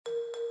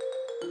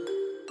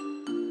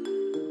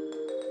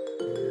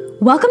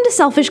Welcome to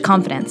Selfish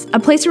Confidence, a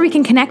place where we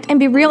can connect and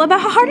be real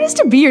about how hard it is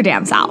to be your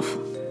damn self.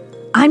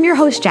 I'm your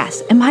host,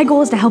 Jess, and my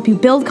goal is to help you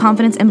build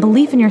confidence and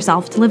belief in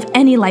yourself to live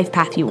any life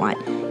path you want,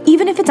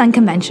 even if it's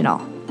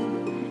unconventional.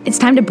 It's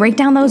time to break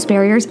down those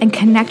barriers and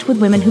connect with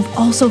women who've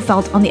also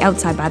felt on the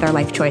outside by their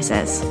life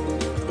choices.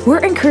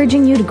 We're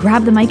encouraging you to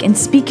grab the mic and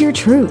speak your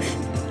truth.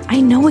 I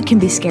know it can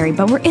be scary,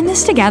 but we're in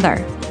this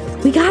together.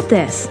 We got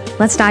this.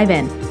 Let's dive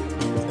in.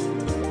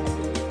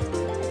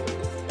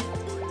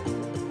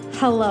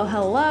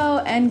 Hello,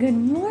 and good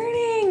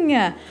morning.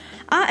 I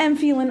am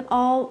feeling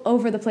all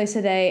over the place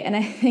today, and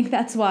I think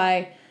that's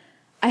why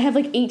I have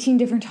like 18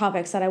 different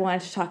topics that I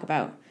wanted to talk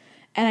about.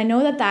 And I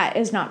know that that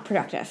is not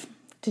productive,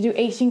 to do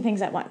 18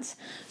 things at once.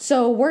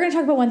 So we're going to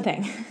talk about one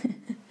thing.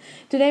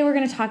 Today we're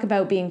going to talk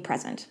about being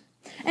present.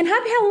 And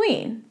happy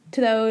Halloween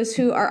to those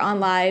who are on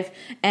live,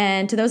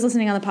 and to those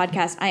listening on the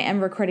podcast. I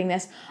am recording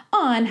this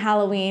on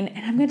Halloween,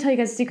 and I'm going to tell you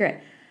guys a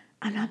secret.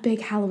 I'm not a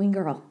big Halloween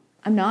girl.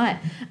 I'm not.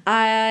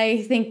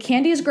 I think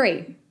candy is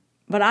great,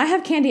 but I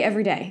have candy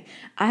every day.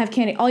 I have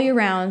candy all year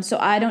round, so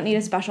I don't need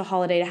a special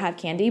holiday to have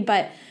candy.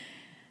 But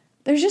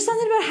there's just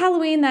something about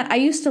Halloween that I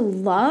used to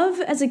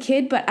love as a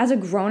kid, but as a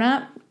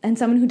grown-up and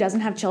someone who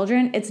doesn't have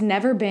children, it's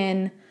never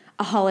been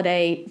a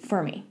holiday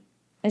for me.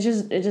 It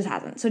just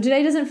hasn't. So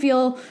today doesn't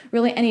feel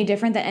really any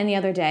different than any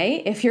other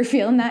day. If you're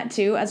feeling that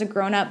too as a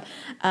grown-up,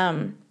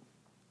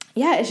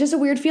 yeah, it's just a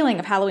weird feeling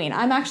of Halloween.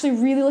 I'm actually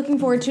really looking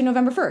forward to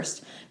November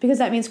 1st because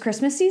that means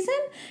Christmas season,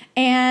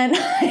 and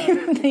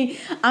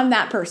I'm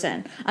that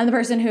person. I'm the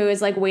person who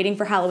is like waiting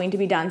for Halloween to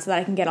be done so that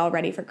I can get all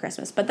ready for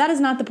Christmas. But that is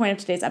not the point of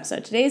today's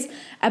episode. Today's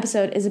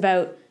episode is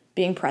about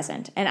being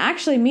present, and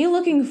actually me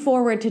looking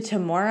forward to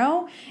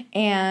tomorrow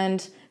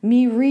and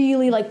me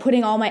really like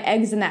putting all my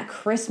eggs in that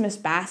Christmas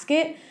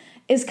basket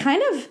is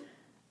kind of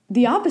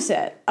the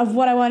opposite of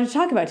what I wanted to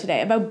talk about today,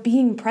 about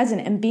being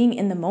present and being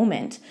in the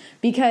moment,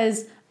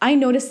 because I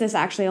noticed this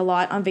actually a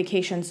lot on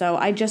vacation. So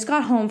I just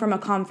got home from a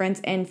conference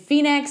in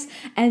Phoenix,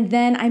 and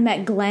then I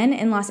met Glenn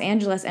in Los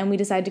Angeles, and we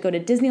decided to go to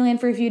Disneyland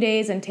for a few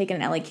days and take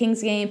an LA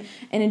Kings game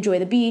and enjoy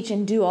the beach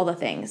and do all the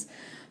things.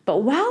 But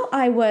while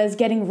I was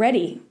getting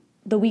ready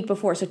the week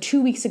before, so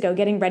 2 weeks ago,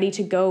 getting ready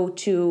to go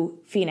to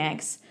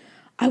Phoenix,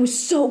 I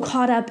was so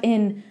caught up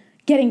in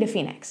getting to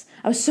Phoenix.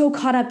 I was so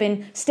caught up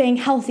in staying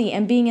healthy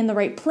and being in the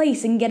right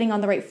place and getting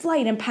on the right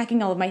flight and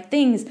packing all of my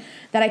things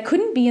that I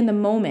couldn't be in the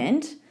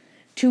moment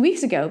 2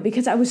 weeks ago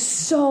because I was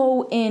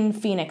so in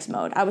Phoenix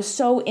mode. I was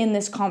so in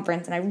this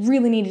conference and I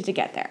really needed to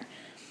get there.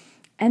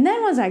 And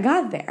then once I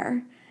got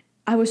there,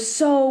 I was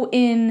so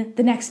in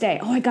the next day.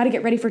 Oh, I got to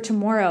get ready for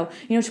tomorrow.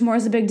 You know,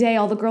 tomorrow's a big day.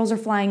 All the girls are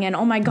flying in.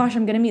 Oh my gosh,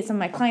 I'm going to meet some of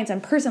my clients in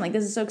person. Like,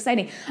 this is so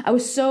exciting. I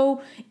was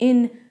so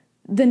in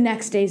the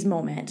next day's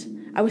moment.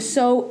 I was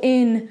so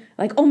in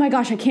like, oh my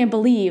gosh, I can't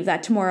believe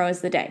that tomorrow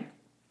is the day.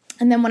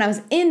 And then when I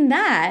was in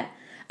that,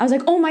 I was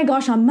like, oh my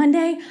gosh, on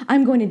Monday,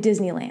 I'm going to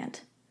Disneyland.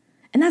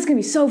 And that's going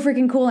to be so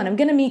freaking cool. And I'm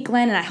going to meet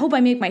Glenn, and I hope I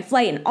make my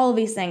flight and all of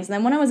these things. And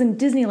then when I was in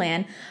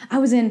Disneyland, I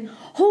was in,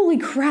 holy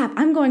crap,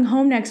 I'm going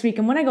home next week.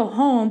 And when I go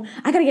home,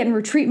 I got to get in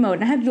retreat mode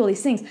and I have to do all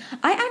these things.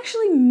 I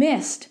actually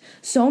missed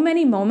so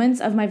many moments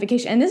of my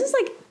vacation. And this is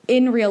like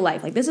in real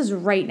life. Like, this is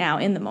right now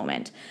in the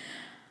moment.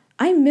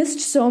 I missed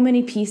so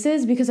many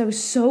pieces because I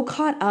was so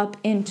caught up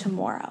in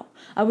tomorrow.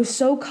 I was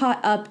so caught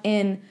up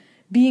in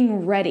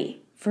being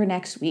ready for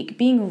next week,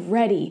 being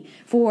ready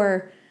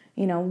for,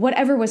 you know,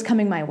 whatever was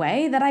coming my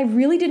way, that I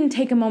really didn't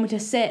take a moment to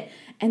sit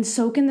and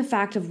soak in the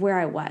fact of where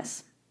I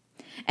was.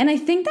 And I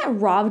think that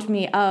robbed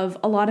me of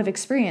a lot of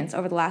experience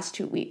over the last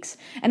 2 weeks.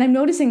 And I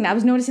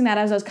was noticing that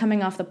as I was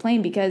coming off the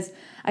plane, because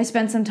I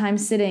spent some time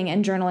sitting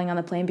and journaling on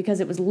the plane,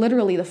 because it was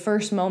literally the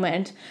first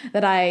moment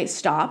that I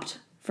stopped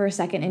for a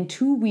second in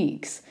 2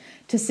 weeks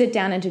to sit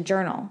down and to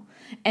journal.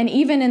 And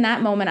even in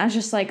that moment, I was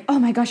just like, oh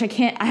my gosh,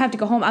 I have to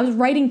go home. I was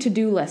writing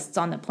to-do lists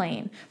on the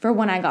plane for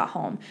when I got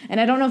home. And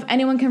I don't know if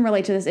anyone can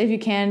relate to this. If you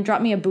can,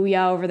 drop me a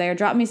booyah over there.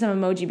 Drop me some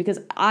emoji, because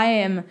I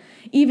am,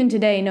 even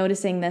today,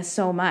 noticing this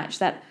so much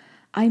that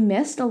I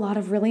missed a lot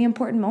of really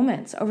important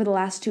moments over the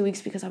last 2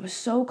 weeks because I was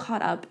so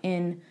caught up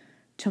in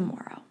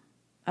tomorrow.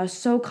 I was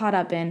so caught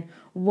up in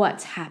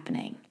what's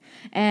happening.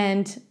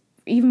 And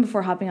even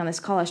before hopping on this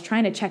call, I was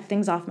trying to check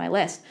things off my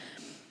list.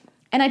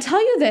 And I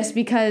tell you this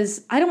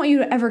because I don't want you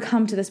to ever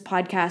come to this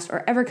podcast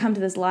or ever come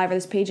to this live or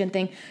this page and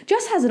think,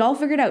 Jess has it all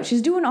figured out.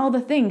 She's doing all the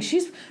things.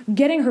 She's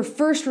getting her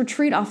first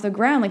retreat off the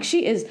ground. Like,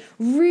 she is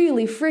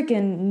really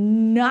freaking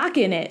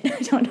knocking it.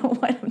 I don't know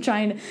what I'm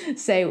trying to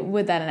say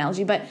with that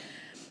analogy, but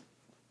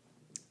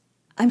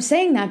I'm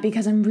saying that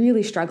because I'm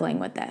really struggling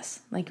with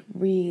this, like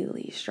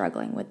really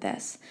struggling with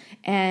this.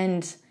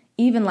 And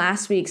even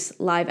last week's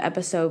live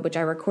episode, which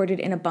I recorded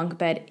in a bunk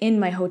bed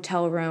in my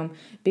hotel room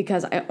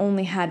because I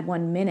only had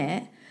 1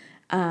 minute,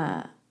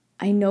 I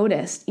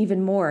noticed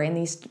even more in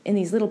these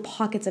little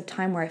pockets of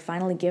time where I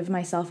finally give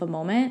myself a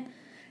moment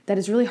that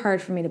is really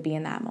hard for me to be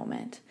in that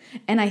moment.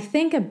 And I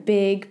think a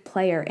big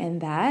player in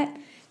that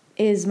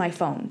is my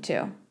phone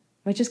too.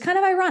 which is kind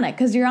of ironic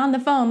because you're on the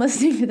phone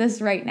listening to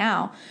this right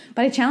now.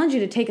 But I challenge you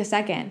to take a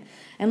second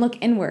and look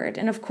inward.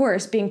 And of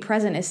course, being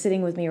present is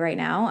sitting with me right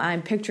now.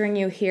 I'm picturing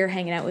you here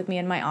hanging out with me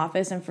in my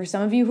office. And for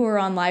some of you who are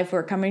on live, who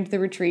are coming to the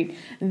retreat,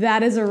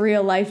 that is a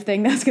real life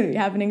thing that's going to be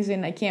happening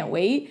soon. I can't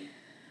wait.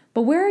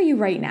 But where are you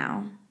right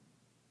now?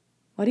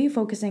 What are you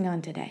focusing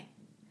on today?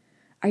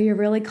 Are you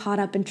really caught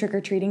up in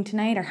trick-or-treating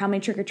tonight, or how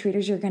many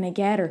trick-or-treaters you're going to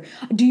get, or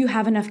do you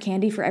have enough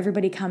candy for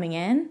everybody coming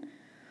in?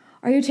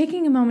 Are you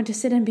taking a moment to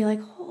sit and be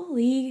like,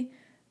 holy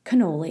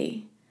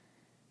cannoli,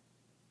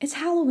 it's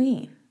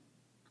Halloween.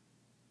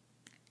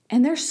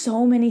 And there's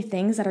so many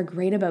things that are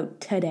great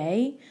about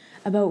today,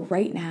 about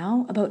right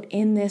now, about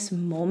in this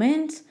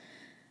moment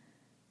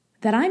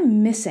that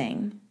I'm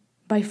missing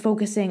by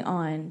focusing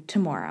on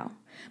tomorrow,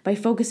 by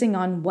focusing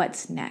on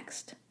what's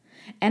next.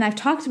 And I've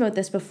talked about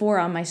this before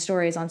on my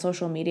stories on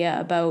social media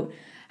about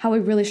how I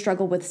really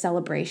struggle with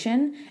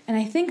celebration. And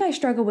I think I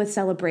struggle with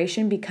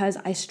celebration because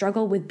I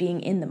struggle with being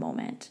in the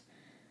moment.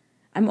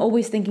 I'm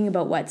always thinking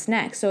about what's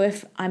next. So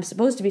if I'm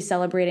supposed to be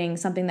celebrating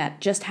something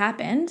that just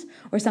happened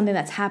or something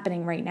that's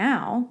happening right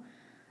now,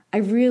 I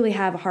really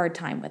have a hard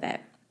time with it.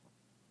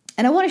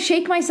 And I want to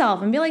shake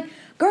myself and be like,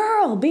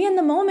 girl, be in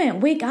the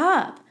moment, wake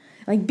up,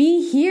 like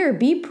be here,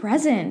 be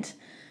present.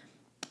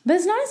 But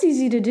it's not as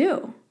easy to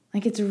do.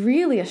 Like it's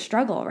really a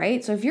struggle,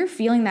 right? So if you're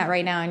feeling that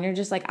right now and you're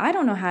just like, I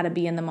don't know how to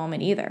be in the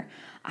moment either.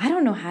 I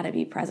don't know how to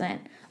be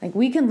present. Like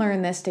we can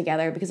learn this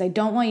together because I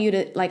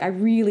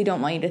really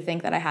don't want you to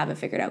think that I have it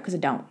figured out because I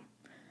don't.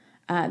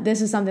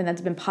 This is something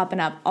that's been popping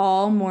up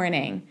all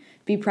morning.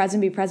 Be present,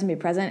 be present, be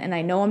present. And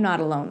I know I'm not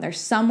alone. There's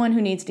someone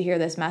who needs to hear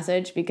this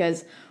message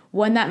because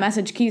when that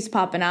message keeps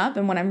popping up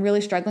and when I'm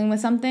really struggling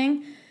with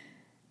something,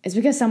 it's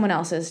because someone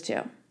else is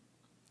too.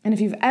 And if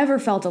you've ever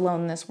felt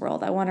alone in this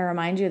world, I want to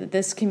remind you that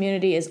this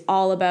community is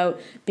all about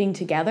being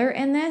together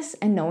in this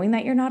and knowing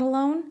that you're not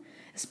alone,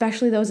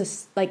 especially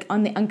those like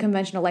on the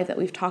unconventional life that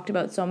we've talked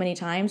about so many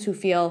times who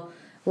feel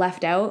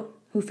left out,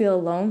 who feel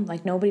alone,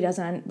 like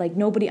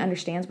nobody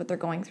understands what they're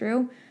going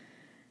through.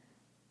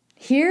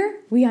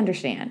 Here, we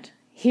understand.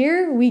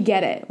 Here, we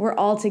get it. We're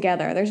all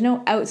together. There's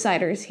no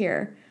outsiders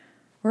here.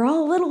 We're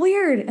all a little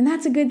weird, and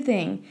that's a good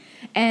thing.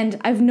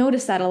 And I've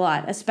noticed that a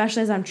lot,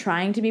 especially as I'm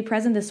trying to be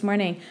present. This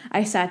morning,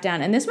 I sat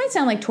down, and this might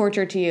sound like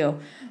torture to you.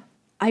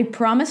 I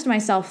promised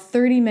myself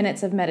 30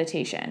 minutes of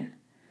meditation.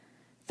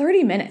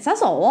 30 minutes, that's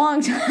a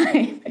long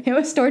time. It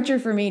was torture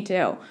for me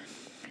too.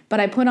 But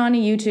I put on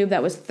a YouTube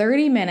that was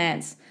 30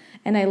 minutes,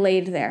 and I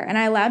laid there. And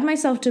I allowed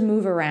myself to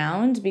move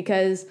around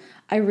because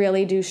I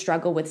really do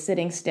struggle with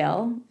sitting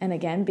still and,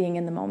 again, being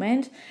in the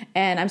moment.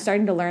 And I'm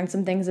starting to learn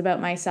some things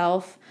about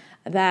myself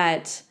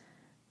that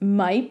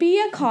might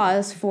be a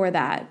cause for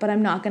that, but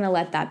I'm not going to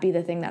let that be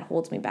the thing that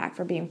holds me back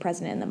for being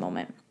present in the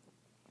moment.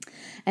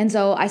 And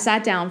so I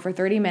sat down for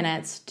 30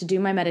 minutes to do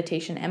my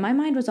meditation, and my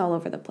mind was all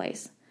over the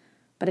place,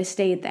 but I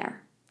stayed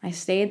there. I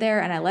stayed there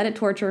and I let it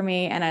torture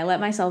me, and I let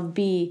myself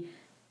be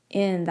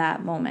in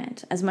that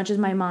moment. As much as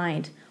my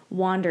mind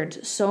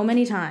wandered so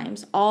many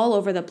times all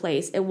over the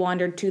place, it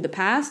wandered to the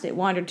past, it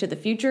wandered to the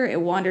future,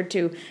 it wandered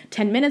to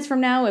 10 minutes from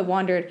now, it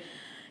wandered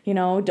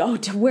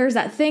where's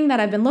that thing that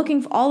I've been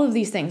looking for? All of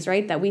these things,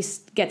 right, that we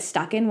get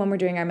stuck in when we're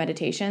doing our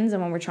meditations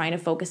and when we're trying to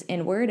focus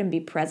inward and be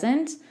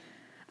present.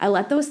 I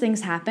let those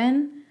things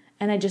happen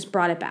and I just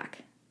brought it back.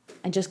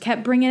 I just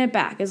kept bringing it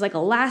back. It's like a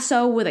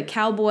lasso with a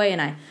cowboy,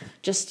 and I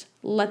just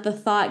let the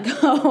thought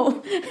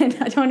go. And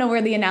I don't know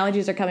where the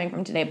analogies are coming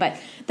from today, but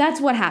that's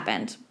what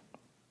happened.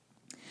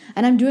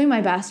 And I'm doing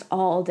my best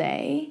all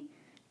day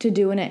to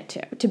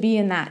be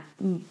in that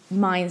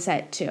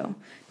mindset too,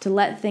 to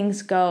let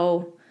things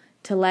go,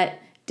 to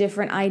let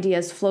different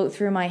ideas float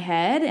through my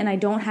head, and I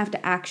don't have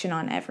to action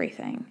on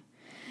everything.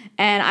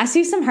 And I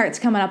see some hearts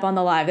coming up on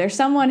the live. There's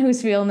someone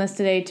who's feeling this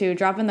today too.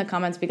 Drop in the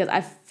comments because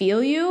I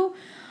feel you.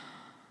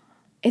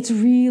 It's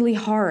really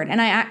hard.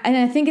 And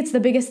I think it's the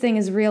biggest thing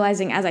is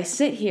realizing as I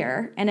sit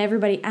here and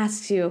everybody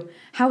asks you,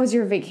 how was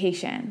your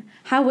vacation?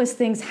 How was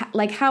things,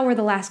 how were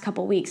the last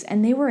couple weeks?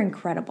 And they were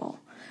incredible.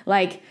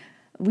 Like,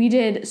 we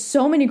did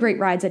so many great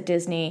rides at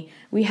Disney.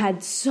 We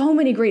had so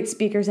many great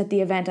speakers at the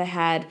event I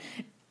had.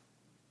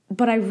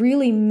 But I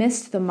really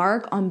missed the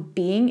mark on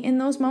being in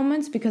those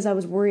moments because I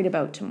was worried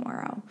about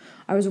tomorrow.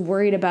 I was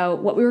worried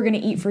about what we were going to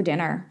eat for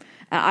dinner.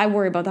 I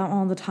worry about that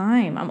all the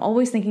time. I'm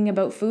always thinking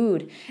about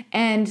food.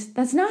 And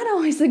that's not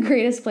always the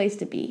greatest place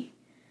to be.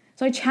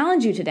 So I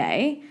challenge you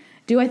today.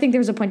 Do I think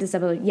there's a point to this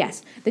episode?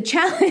 Yes. The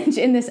challenge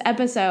in this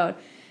episode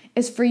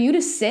is for you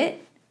to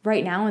sit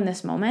right now in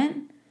this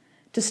moment,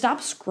 to stop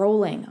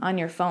scrolling on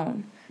your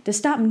phone, to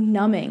stop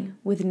numbing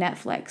with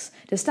Netflix,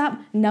 to stop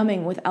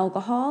numbing with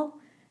alcohol,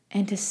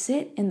 and to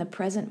sit in the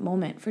present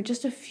moment for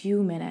just a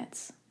few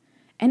minutes.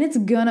 And it's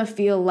gonna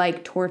feel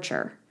like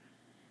torture.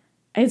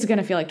 It's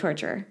gonna feel like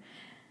torture.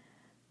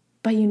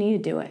 But you need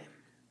to do it.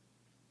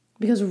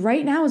 Because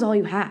right now is all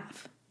you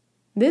have.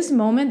 This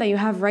moment that you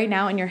have right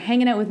now, and you're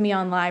hanging out with me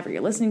on live, or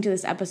you're listening to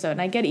this episode,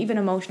 and I get even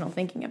emotional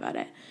thinking about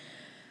it.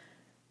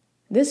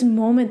 This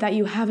moment that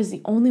you have is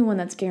the only one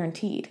that's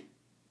guaranteed.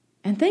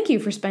 And thank you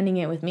for spending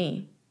it with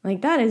me.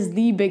 Like, that is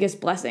the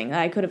biggest blessing that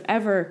I could have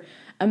ever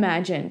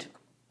imagined,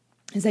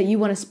 is that you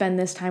want to spend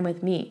this time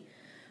with me.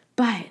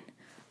 But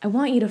I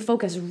want you to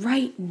focus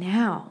right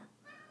now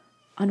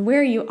on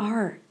where you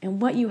are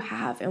and what you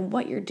have and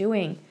what you're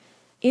doing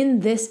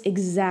in this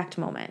exact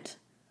moment.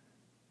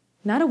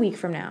 Not a week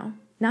from now,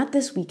 not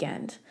this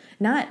weekend,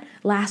 not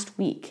last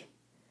week.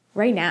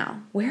 Right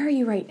now. Where are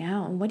you right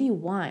now? And what do you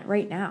want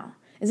right now?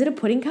 Is it a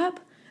pudding cup?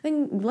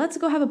 Then let's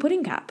go have a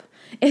pudding cup.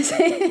 Is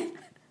it?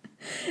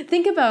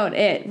 Think about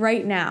it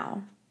right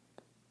now.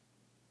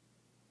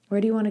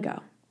 Where do you want to go?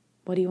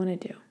 What do you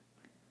want to do?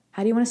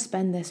 How do you want to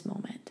spend this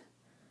moment?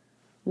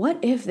 What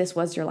if this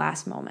was your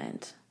last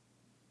moment?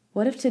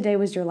 What if today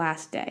was your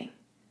last day?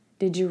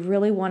 Did you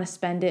really want to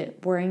spend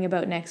it worrying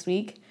about next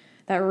week?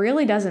 That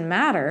really doesn't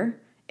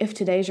matter if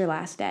today's your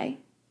last day.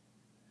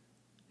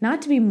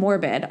 Not to be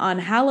morbid on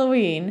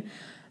Halloween,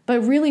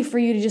 but really for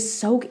you to just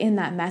soak in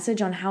that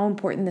message on how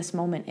important this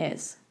moment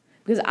is.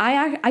 Because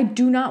I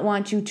do not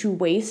want you to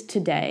waste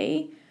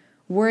today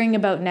worrying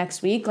about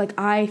next week. Like,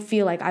 I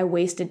feel like I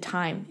wasted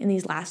time in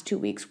these last 2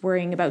 weeks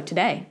worrying about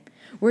today,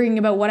 worrying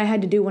about what I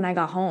had to do when I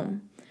got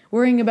home,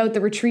 worrying about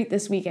the retreat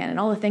this weekend and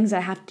all the things that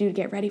I have to do to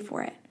get ready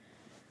for it.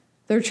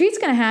 The retreat's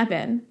going to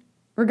happen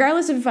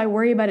regardless of if I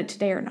worry about it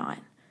today or not,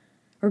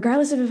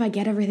 regardless of if I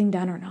get everything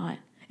done or not.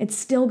 It's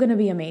still going to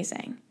be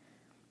amazing.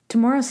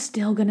 Tomorrow's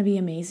still going to be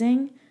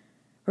amazing,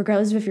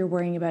 regardless of if you're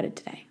worrying about it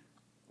today.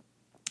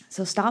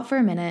 So stop for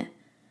a minute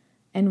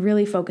and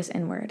really focus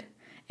inward.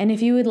 And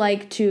if you would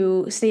like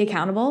to stay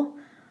accountable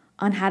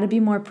on how to be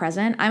more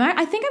present,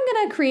 I think I'm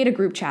going to create a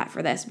group chat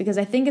for this, because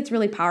I think it's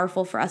really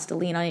powerful for us to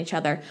lean on each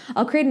other.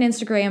 I'll create an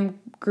Instagram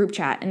group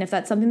chat, and if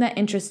that's something that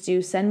interests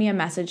you, send me a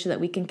message so that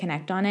we can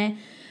connect on it.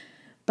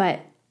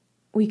 But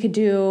we could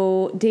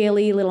do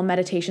daily little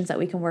meditations that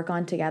we can work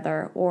on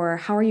together, or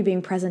how are you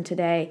being present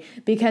today?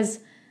 Because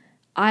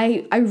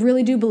I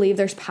really do believe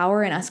there's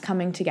power in us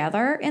coming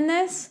together in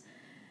this,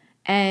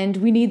 and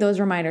we need those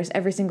reminders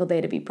every single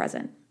day to be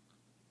present,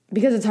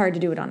 because it's hard to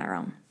do it on our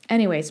own.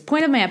 Anyways,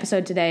 point of my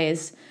episode today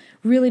is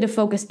really to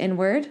focus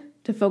inward,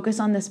 to focus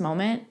on this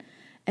moment,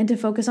 and to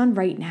focus on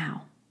right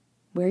now,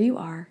 where you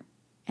are.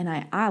 And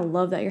I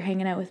love that you're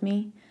hanging out with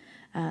me,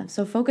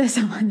 so focus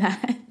on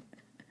that.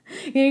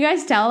 Can you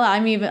guys tell I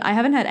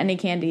haven't had any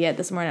candy yet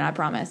this morning, I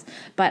promise.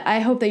 But I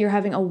hope that you're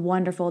having a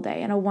wonderful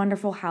day and a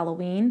wonderful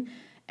Halloween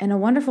and a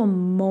wonderful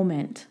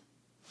moment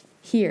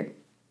here.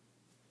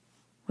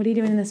 What are you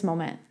doing in this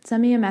moment?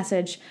 Send me a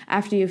message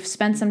after you've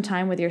spent some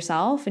time with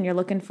yourself and you're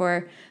looking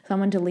for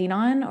someone to lean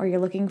on, or you're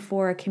looking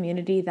for a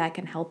community that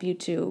can help you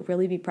to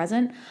really be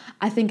present.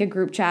 I think a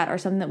group chat or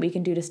something that we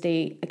can do to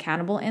stay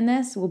accountable in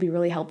this will be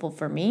really helpful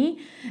for me.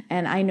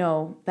 And I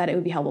know that it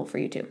would be helpful for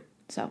you too.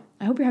 So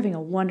I hope you're having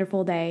a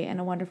wonderful day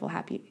and a wonderful,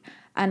 why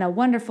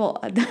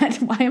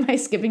am I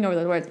skipping over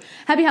those words?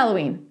 Happy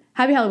Halloween.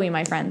 Happy Halloween,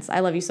 my friends.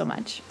 I love you so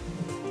much.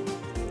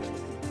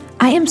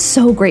 I am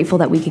so grateful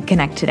that we could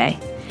connect today.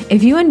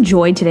 If you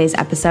enjoyed today's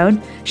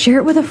episode, share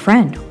it with a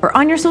friend or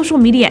on your social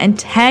media and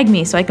tag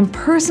me so I can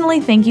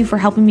personally thank you for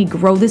helping me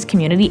grow this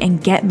community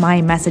and get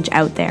my message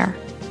out there.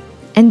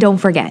 And don't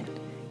forget,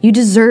 you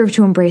deserve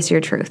to embrace your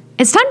truth.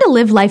 It's time to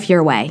live life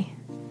your way.